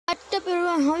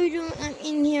everyone, how you doing? I'm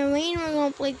in here. We're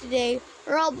gonna play today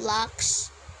Roblox.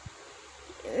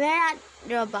 We're at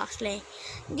Roblox play.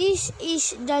 This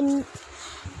is the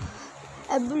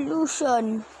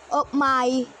evolution of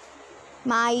my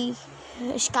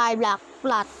Skyblock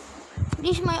plot.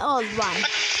 This is my old one.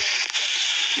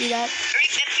 See that?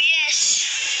 Rip FPS.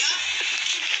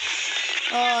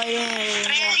 Oh yeah.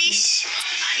 Trellis.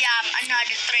 Yeah,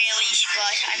 another trellis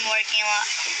because I'm working on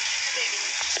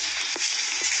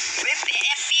Rip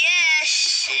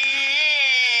FPS.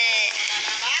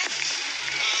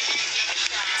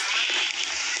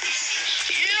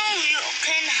 You know you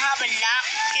can have a lock.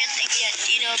 You can get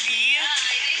TW.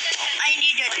 I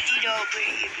need a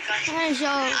TW because So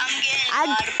I'm getting a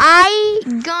lot of I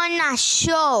gonna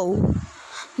show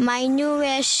my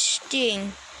newest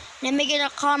thing. Let me get a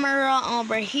camera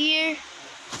over here.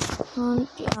 Oh,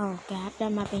 God,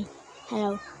 that mapping.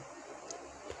 Hello.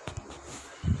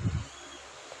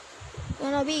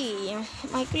 Gonna be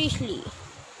my Grizzly.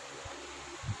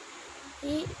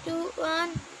 3, 2,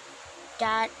 1.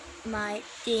 That my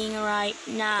thing right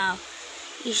now.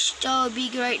 It's so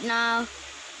big right now.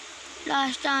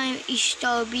 Last time it's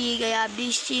so big. I have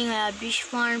this thing, I have this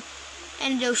farm,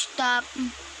 and those stuff.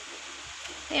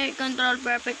 Air control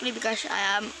perfectly because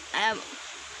I'm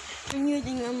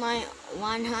using my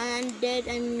one-handed.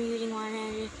 I'm using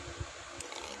one-handed.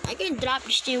 I can drop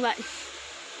this thing, but I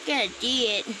can't do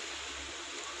it.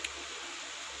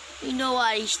 You know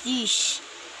what is this?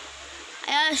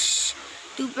 I was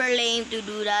super lame to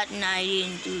do that, and I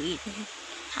didn't do it.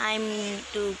 I'm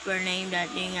super lame that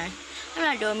thing. I'm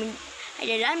not doing.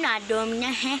 I'm not doing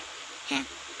it.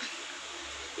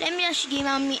 Let me just give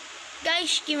a minute,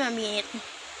 guys. Give me a minute.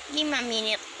 Give me a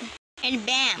minute. And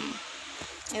bam,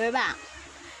 and we're back.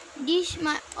 This is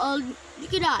my old.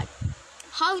 Look at that.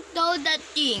 How tall that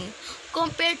thing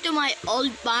compared to my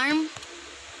old farm?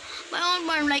 My old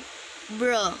farm, like,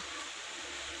 bro.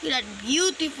 Look at that,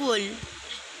 beautiful.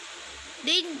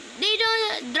 They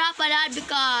don't drop a lot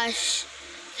because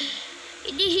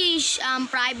this is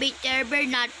private server,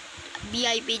 not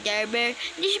VIP server.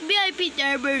 This VIP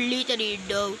server literally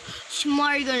though, it's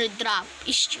more gonna drop.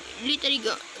 It's literally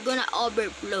gonna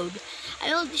overload.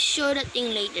 I will show that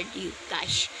thing later to you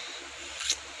guys.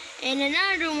 And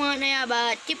another one, I have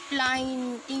a tip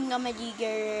line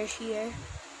thingamajigger here.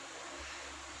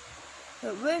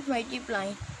 But where's my tip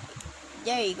line?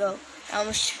 There you go.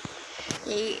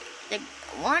 They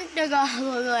want the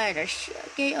letters.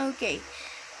 Okay.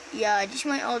 Yeah, this is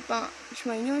my old one. This is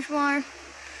my new farm.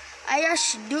 I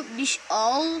just duped this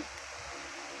all.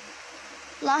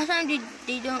 Last time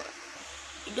they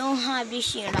don't have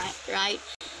this thing, right?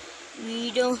 We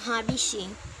don't have this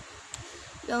thing.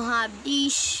 Don't have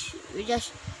this.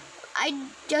 I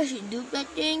just duped that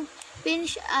thing.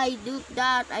 Finish. I duped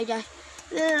that. I just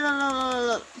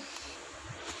look.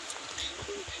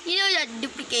 You know that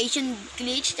duplication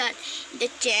glitch that the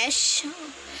chest,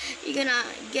 you're gonna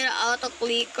get an auto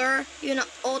clicker, you're gonna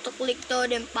auto click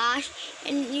totem pass,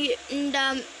 and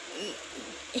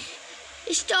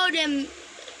it's totem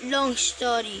long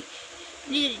story.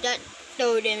 That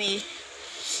totem is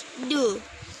do.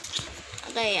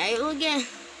 Okay, I will get.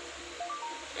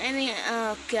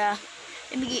 Okay.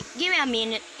 Give me a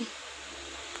minute.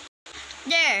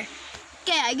 There.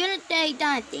 Okay, I'm gonna take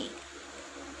that thing.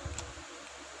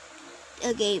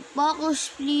 Okay, focus,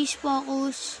 please,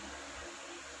 focus.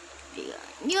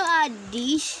 You add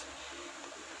this,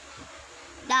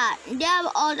 that. They have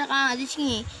all the kind of this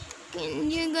thing.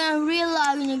 You're gonna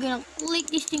realize and you're gonna click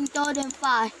this thing totem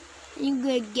fast. And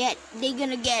they're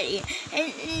gonna get it.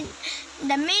 And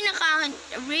the main account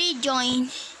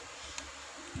rejoin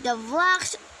the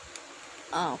vlogs.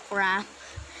 Oh crap!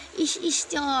 It's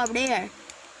still up there.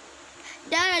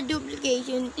 That's a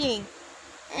duplication thing.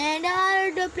 And the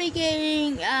other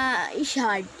duplicating is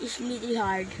hard. It's little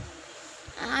hard.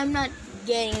 I'm not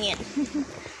getting it.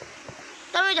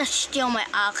 Let me just steal my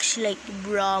axe like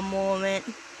bro moment.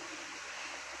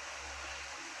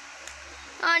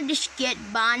 I just get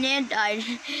banned.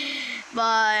 But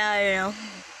I don't know.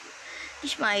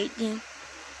 This is my thing.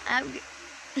 I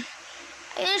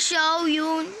can show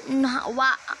you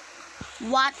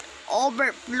what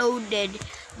overloaded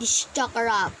this sucker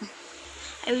up.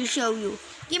 I will show you.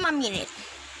 Give me a minute.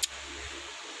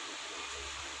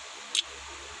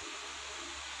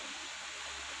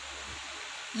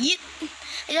 Yep.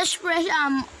 I just press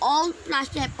Alt plus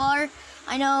F4.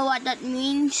 I know what that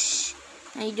means.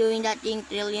 I'm doing that thing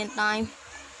trillion times.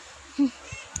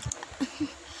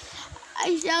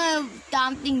 I still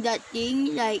dumping that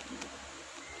thing like.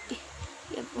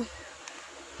 Yep.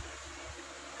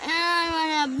 And I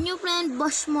have new friend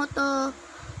Boss Moto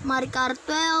Mario Kart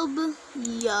 12.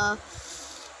 Yeah.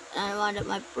 I wanted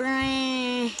my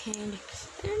friend.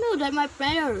 I don't know that my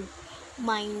brother.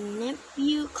 My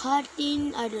nephew,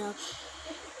 cousin, I don't know.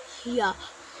 Yeah.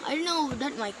 I don't know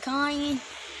that my kind.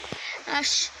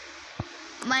 That's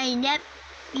my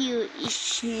nephew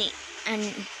is Nick.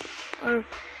 And or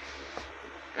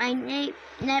my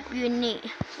nephew Nick.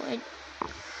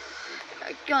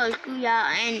 Call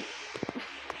Kuya and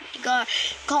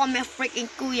call me a freaking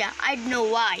Kuya. I don't know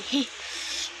why.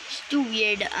 It's too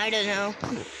weird. I don't know.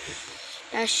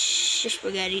 That's just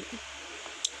forget it.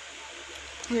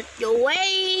 The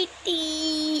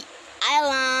Waity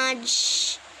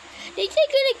Islands. They're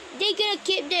gonna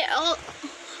keep their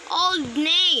old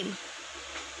name.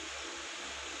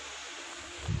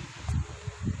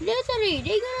 Literally,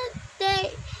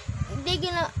 they're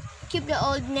gonna keep the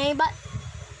old name, but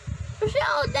what's the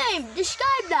old name? The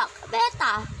Skyblock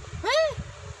Beta.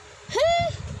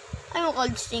 Huh? I won't call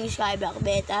this thing Skyblock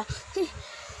Beta.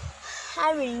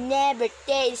 I will never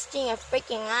tasting a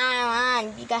freaking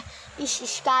island because this is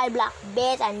Skyblock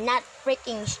Beta, not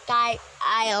freaking Sky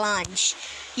Islands.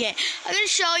 Yeah, I'm gonna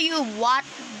show you what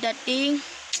the thing.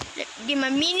 Give me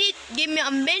a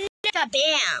minute.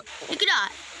 Bam! Look at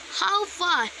that. How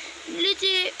fast?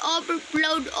 Literally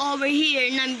overflowed over here,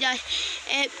 and I'm just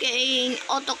FKing,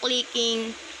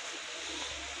 auto-clicking.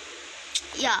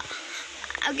 Yeah.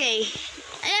 Okay.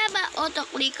 I have an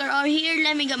auto-clicker over here.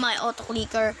 Let me get my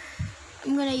auto-clicker.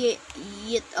 I'm gonna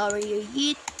yeet over here.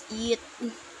 Yeet.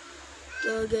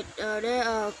 Go get there.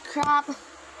 Oh, crap.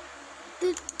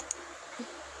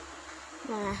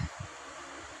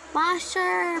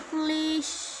 Faster,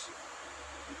 please.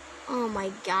 Oh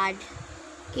my god.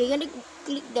 Okay, you're gonna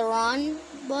click the run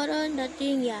button, that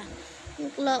thing, yeah.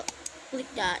 Click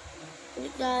that.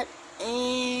 Click that,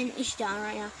 and it's done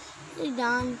right now. It's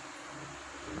done.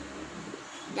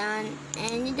 Done.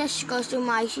 And it just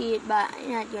customize it, but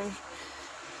not gonna.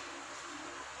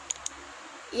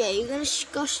 Yeah, you're gonna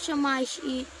customize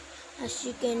it as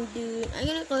you can do. I'm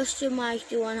gonna customize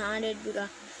to 100 because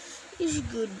it's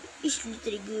good. It's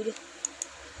literally good.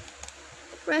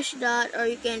 Press that, or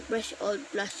you can press Alt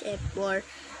plus F4.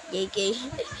 JK.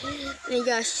 Then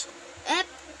just F.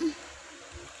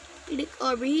 Click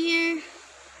over here.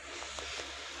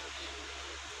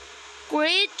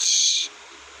 Reach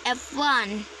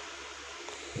F1.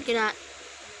 Look at that.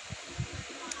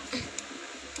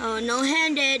 Oh, no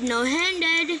handed.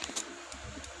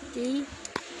 See?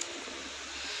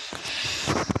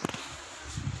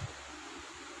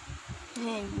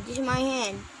 Hand. This is my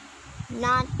hand.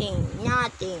 Nothing.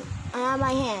 I have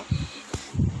my hand.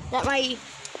 That's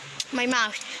my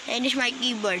mouse. And this is my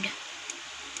keyboard.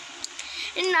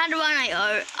 Another one,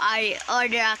 I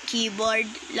order a keyboard.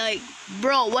 Like,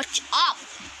 bro, what's up?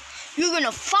 You're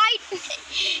gonna fight?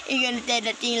 You're gonna tell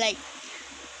that thing like,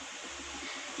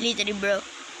 literally, bro.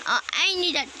 I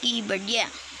need that keyboard, yeah.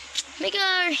 Make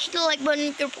sure hit the like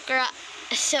button,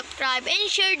 subscribe, and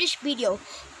share this video.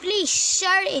 Please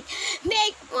share it.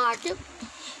 Make more to,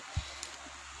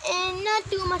 and not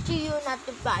too much to you, not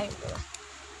to find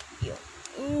you.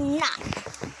 Not.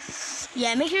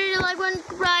 Yeah, make sure to like button,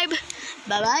 subscribe.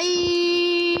 Bye bye.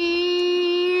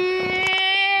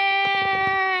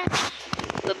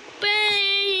 Bye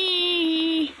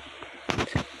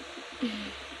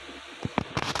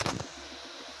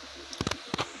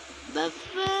bye. Bye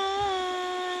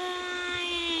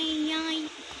bye.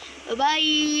 Bye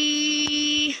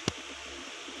bye.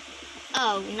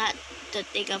 Oh, not to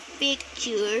take a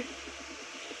picture.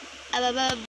 Bye bye.